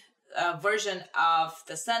Bulgarian version of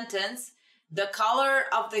the sentence, the color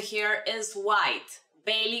of the hair is white,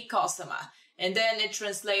 beli kosama. And then it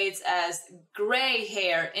translates as gray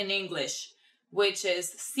hair in English, which is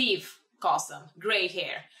siv kosam, gray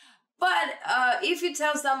hair. But if you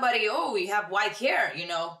tell somebody, oh, you have white hair, you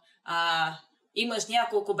know, имаш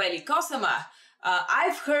няколко бели косама,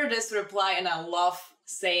 I've heard this reply and I love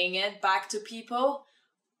saying it back to people.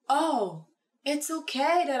 Oh, it's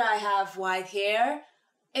okay that I have white hair.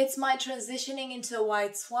 It's my transitioning into a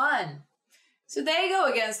white swan. So there you go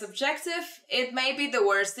again, subjective. It may be the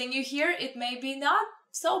worst thing you hear. It may be not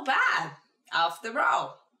so bad after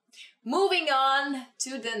all. Moving on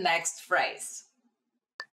to the next phrase.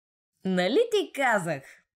 Нали ти казах?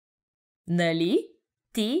 Нали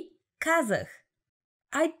ти казах?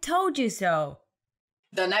 I told you so.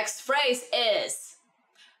 The next phrase is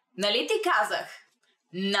нали ти казах?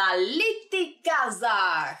 Нали ти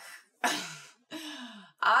казах?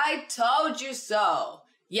 I told you so.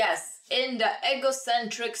 Yes, in the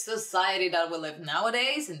egocentric society that we live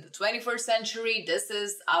nowadays, in the 21st century, this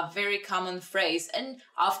is a very common phrase. And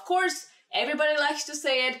of course, everybody likes to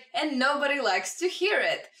say it and nobody likes to hear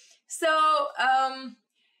it. So,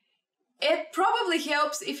 it probably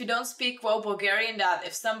helps if you don't speak well Bulgarian that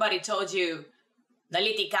if somebody told you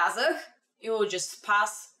нали ти казах, you will just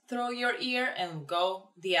pass through your ear and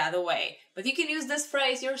go the other way. But you can use this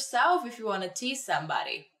phrase yourself if you want to tease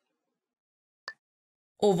somebody.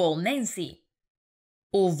 Уволнен си.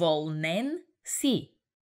 Уволнен си.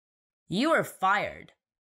 You are fired.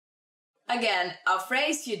 Again, a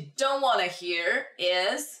phrase you don't want to hear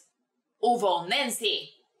is уволнен си.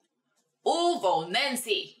 Уволнен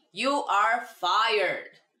си. You are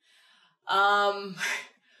fired.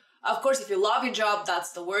 Of course, if you love your job,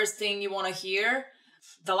 that's the worst thing you want to hear.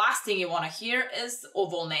 The last thing you want to hear is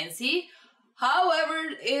уволнен си. However,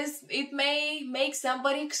 it may make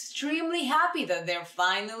somebody extremely happy that they're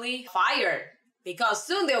finally fired. Because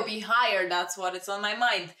soon they'll be hired, that's what it's on my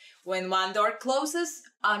mind. When one door closes,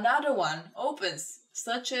 another one opens.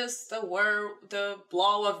 Such as the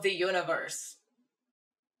blow of the universe.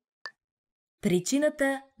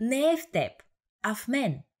 Причината не е в теб, а в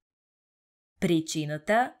мен.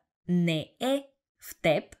 Причината не е в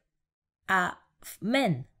теб, а в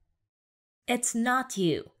мен. It's not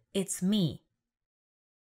you, it's me.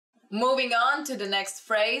 Moving on to the next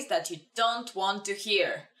phrase that you don't want to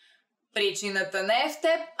hear. Причината не е в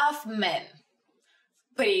теб, а в мен.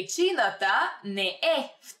 Причината не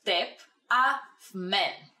е в теб, а в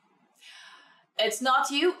мен. It's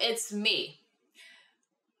not you, it's me.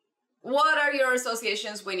 What are your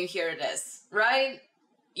associations when you hear this, right?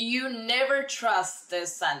 You never trust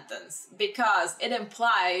this sentence because it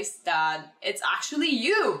implies that it's actually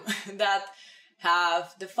you that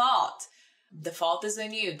have the fault. The fault is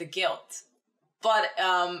on you, the guilt. But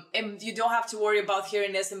you don't have to worry about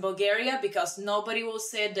hearing this in Bulgaria because nobody will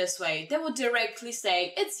say it this way. They will directly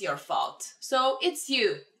say, it's your fault. So it's you,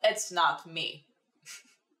 it's not me.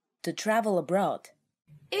 To travel abroad.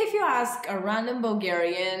 If you ask a random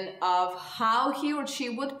Bulgarian of how he or she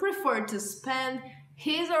would prefer to spend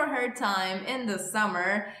his or her time in the summer,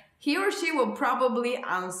 he or she will probably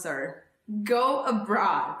answer, go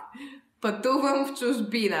abroad. Пътувам в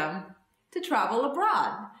чужбина. To travel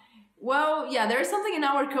abroad. Well, yeah, there's something in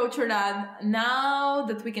our culture that now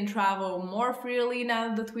that we can travel more freely,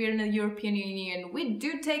 now that we're in the European Union, we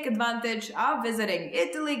do take advantage of visiting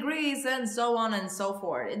Italy, Greece, and so on and so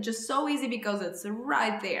forth. It's just so easy because it's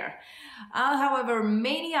right there. However,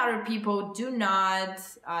 many other people do not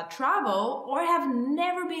travel or have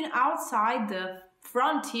never been outside the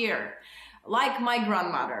frontier, like my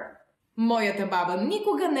grandmother. Моята баба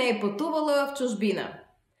никога не е пътувала в чужбина.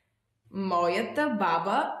 Моята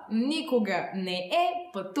баба никога не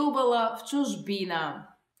е пътувала в чужбина.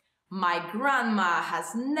 My grandma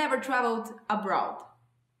has never traveled abroad.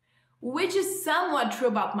 Which is somewhat true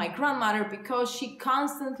about my grandmother because she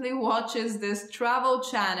constantly watches this travel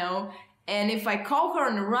channel And if I call her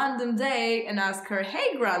on a random day and ask her,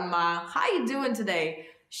 hey grandma, how you doing today?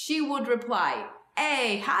 She would reply,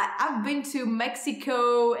 hey, hi, I've been to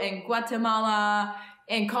Mexico and Guatemala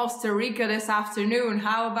and Costa Rica this afternoon.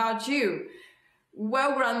 How about you?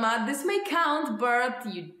 Well, grandma, this may count, but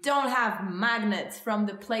you don't have magnets from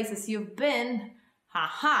the places you've been.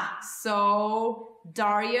 Haha, so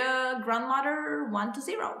Daria, grandmother,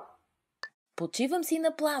 1-0. Почивам си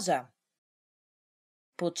на плажа.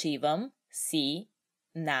 Почивам си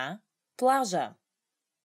на плажа.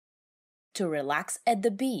 To relax at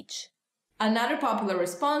the beach. Another popular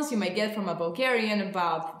response you may get from a Bulgarian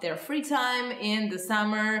about their free time in the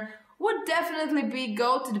summer would definitely be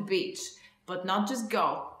go to the beach. But not just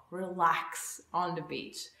go, relax on the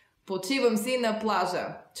beach. Почивам си на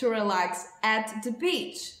плажа. To relax at the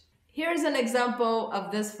beach. Here's an example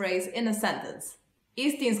of this phrase in a sentence.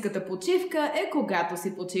 Истинската почивка е когато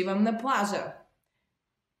си почивам на плажа.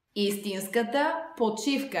 Истинската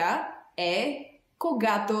почивка е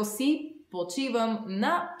когато си почивам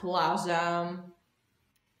на плажа.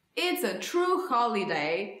 It's a true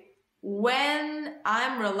holiday when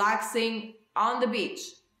I'm relaxing on the beach.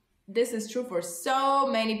 This is true for so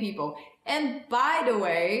many people. And by the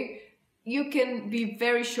way, you can be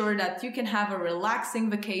very sure that you can have a relaxing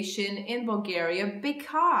vacation in Bulgaria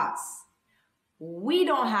because we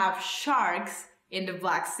don't have sharks in the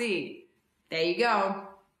Black Sea. There you go.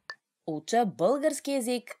 Уча български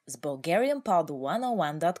език с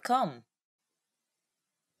bulgarianpod101.com.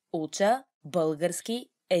 Уча български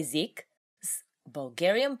език с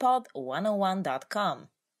bulgarianpod101.com.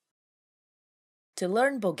 To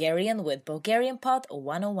learn Bulgarian with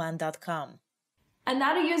bulgarianpod101.com.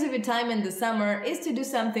 Another use of your time in the summer is to do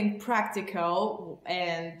something practical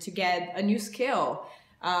and to get a new skill.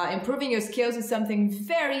 Improving your skills is something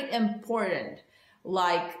very important,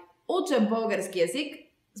 like уча български език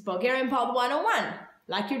с Bulgarian Pod 101,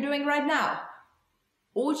 like you're doing right now.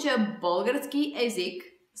 Уча български език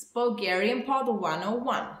с Bulgarian Pod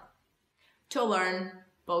 101. To learn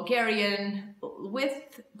Bulgarian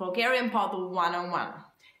with Bulgarian Pod 101.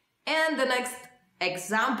 And the next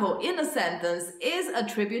example in a sentence is a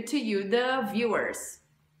tribute to you, the viewers.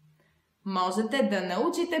 Можете да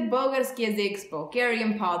научите български език с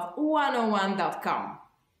bulgarianpod101.com.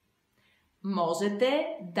 Можете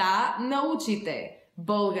да научите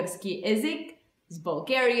български език с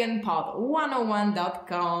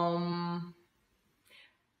bulgarianpod101.com.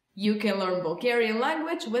 You can learn Bulgarian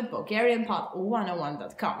language with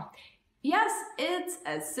bulgarianpod101.com. Yes, it's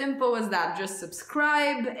as simple as that. Just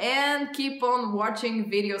subscribe and keep on watching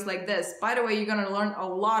videos like this. By the way, you're gonna learn a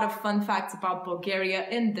lot of fun facts about Bulgaria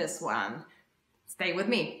in this one. Stay with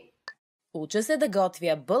me. Уча се да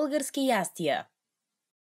готвя български ястия.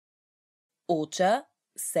 Уча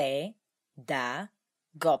се да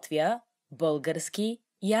готвя български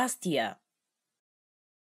ястия.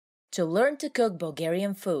 To learn to cook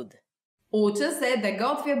Bulgarian food. Уча се да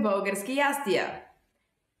готвя български ястия.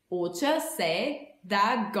 Уча се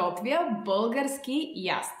да готвя български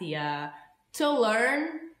ястия. To learn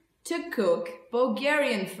to cook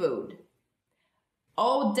Bulgarian food.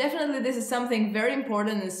 Oh, definitely this is something very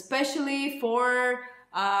important, especially for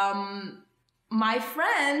my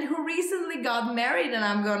friend who recently got married, and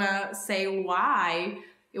I'm gonna say why.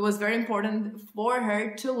 It was very important for her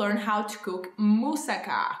to learn how to cook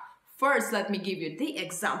moussaka. First, let me give you the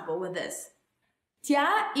example with this.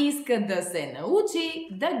 Тя иска да се научи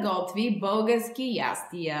да готви български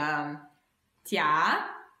ястия. Тя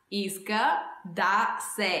иска да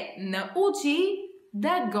се научи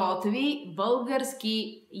да готви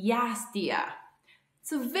български ястия.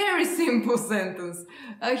 It's a very simple sentence.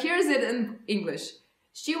 Here's it in English.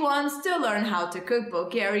 She wants to learn how to cook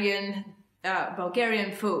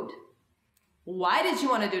Bulgarian food. Why did she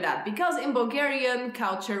want to do that? Because in Bulgarian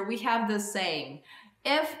culture, we have the saying,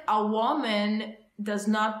 if a woman does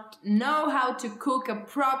not know how to cook a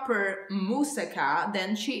proper moussaka, then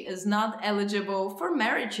she is not eligible for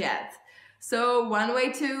marriage yet. So one way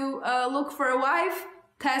to look for a wife,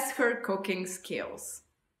 test her cooking skills.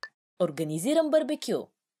 Организирам барбекю.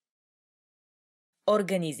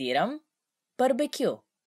 Организирам барбекю.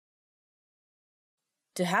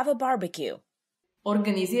 To have a barbecue.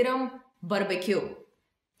 Организирам barbecue.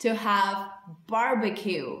 To have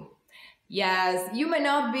barbecue. Yes, you may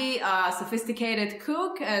not be a sophisticated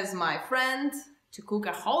cook as my friend to cook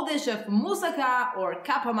a whole dish of moussaka or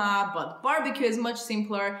kapama, but barbecue is much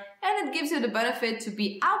simpler and it gives you the benefit to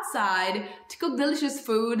be outside, to cook delicious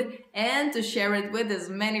food and to share it with as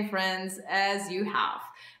many friends as you have.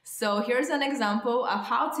 So here's an example of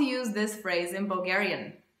how to use this phrase in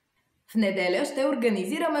Bulgarian. В неделя ще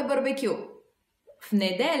организираме барбекю. В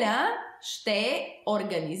неделя ще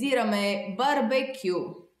организираме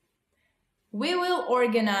барбекю. We will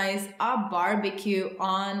organize a barbecue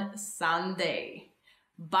on Sunday.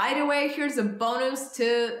 By the way, here's a bonus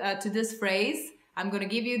to this phrase. I'm going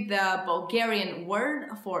to give you the Bulgarian word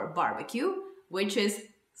for barbecue, which is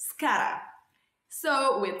skara.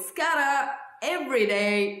 So with skara, every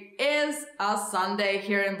day is a Sunday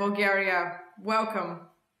here in Bulgaria. Welcome.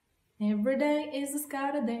 Every day is a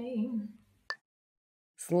skara day.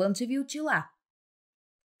 Слънчеви очила.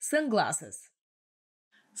 Sunglasses.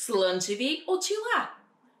 Слънчеви очила.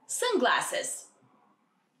 Sunglasses.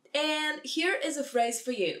 And here is a phrase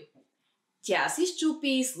for you. Тя си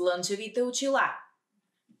счупи слънчевите очила.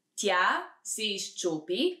 Тя си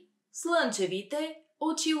счупи слънчевите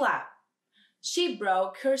очила. She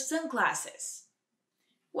broke her sunglasses.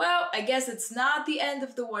 Well, I guess it's not the end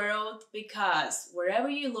of the world because wherever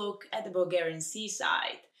you look at the Bulgarian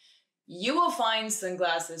seaside, you will find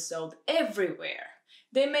sunglasses sold everywhere.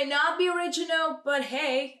 They may not be original, but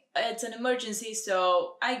hey, it's an emergency,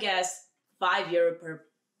 so I guess €5 per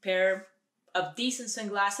pair of decent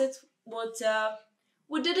sunglasses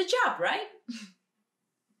would do the job, right?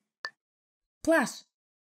 Pláž.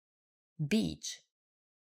 Beach.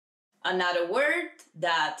 Another word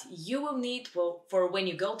that you will need for when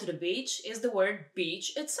you go to the beach is the word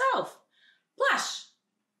beach itself. Pláž.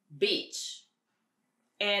 Beach.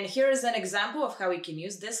 And here is an example of how we can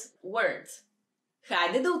use this word.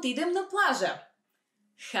 Хайде да отидем на плажа.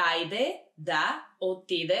 Хайде да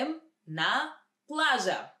отидем на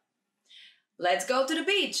плажа. Let's go to the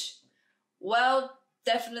beach. Well,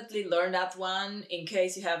 definitely learn that one in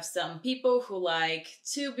case you have some people who like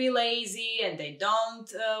to be lazy and they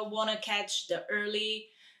don't want to catch the early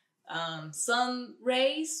sun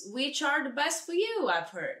rays, which are the best for you, I've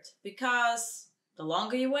heard. Because the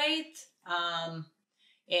longer you wait, and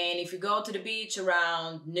if you go to the beach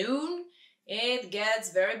around noon, it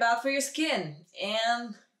gets very bad for your skin.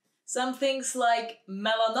 And some things like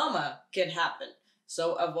melanoma can happen.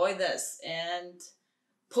 So avoid this and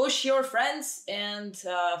push your friends and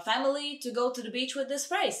family to go to the beach with this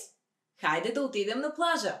phrase. Хайде да отидем на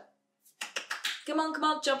плажа. Come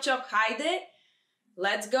on, chop chop, хайде.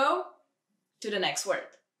 Let's go to the next word.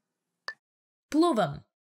 Плувам.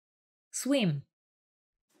 Swim.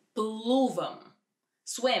 Плувам.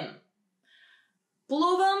 Swim.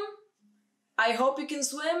 Плувам. I hope you can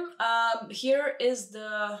swim. Here is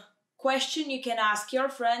the question you can ask your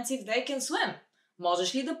friends if they can swim.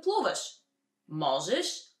 Можеш ли да плуваш?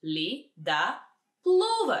 Можеш ли да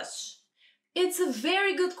плуваш? It's a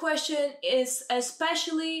very good question,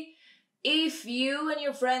 especially if you and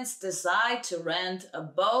your friends decide to rent a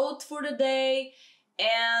boat for the day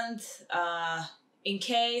and in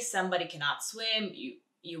case somebody cannot swim,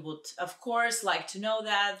 you would of course like to know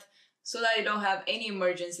that so that you don't have any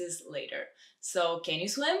emergencies later. So, can you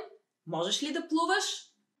swim? Можеш ли да плуваш?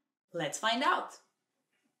 Let's find out.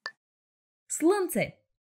 Слънце.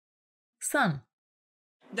 Sun.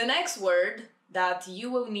 The next word that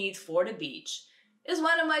you will need for the beach is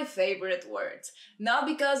one of my favorite words. Not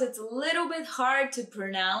because it's a little bit hard to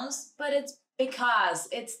pronounce, but it's because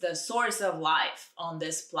it's the source of life on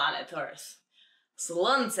this planet Earth.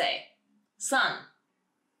 Слънце. Sun.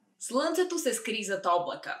 Слънцето се скри зад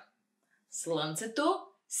облака. Слънцето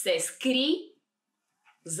се скри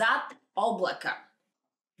зад облака.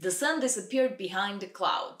 The sun disappeared behind the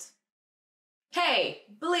cloud. Hey,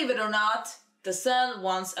 believe it or not, the sun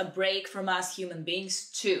wants a break from us human beings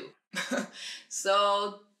too. So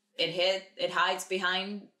it hides behind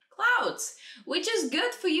clouds, which is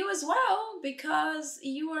good for you as well because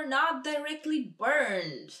you are not directly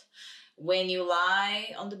burned when you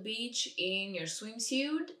lie on the beach in your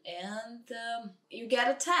swimsuit and you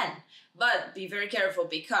get a tan. But be very careful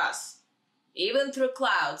because even through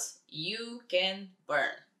clouds, you can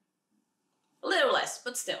burn. A little less,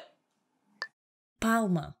 but still.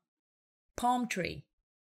 Palma. Palm tree.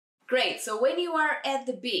 Great, so when you are at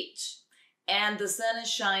the beach and the sun is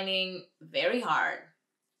shining very hard,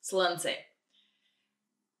 slunce,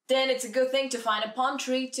 then it's a good thing to find a palm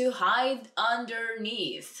tree to hide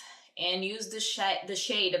underneath and use the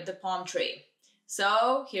shade of the palm tree.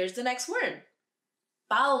 So here's the next word.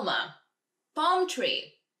 Palma. Palm tree.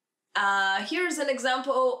 Here's an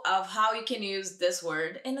example of how you can use this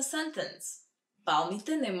word in a sentence.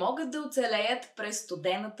 Палмите не могат да оцелеят през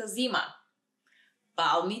студената зима.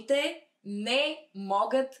 Палмите не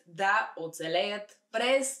могат да оцелеят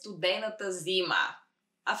през студената зима.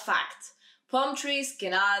 A fact. Palm trees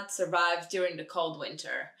cannot survive during the cold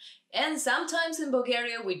winter. And sometimes in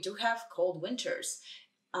Bulgaria we do have cold winters.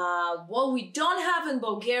 What we don't have in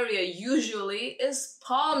Bulgaria usually is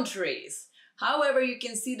palm trees. However, you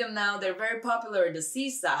can see them now. They're very popular at the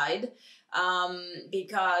seaside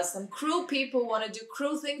because some cruel people want to do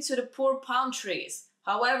cruel things to the poor palm trees.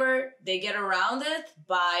 However, they get around it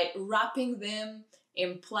by wrapping them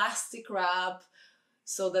in plastic wrap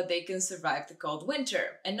so that they can survive the cold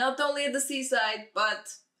winter. And not only at the seaside,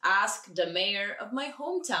 but ask the mayor of my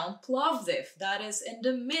hometown, Plovdiv, that is in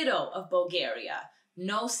the middle of Bulgaria.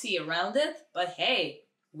 No sea around it, but hey,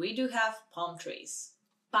 we do have palm trees.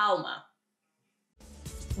 Palma.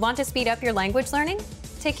 Want to speed up your language learning?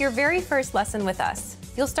 Take your very first lesson with us.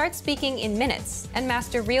 You'll start speaking in minutes and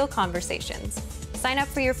master real conversations. Sign up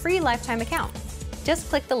for your free lifetime account. Just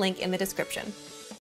click the link in the description.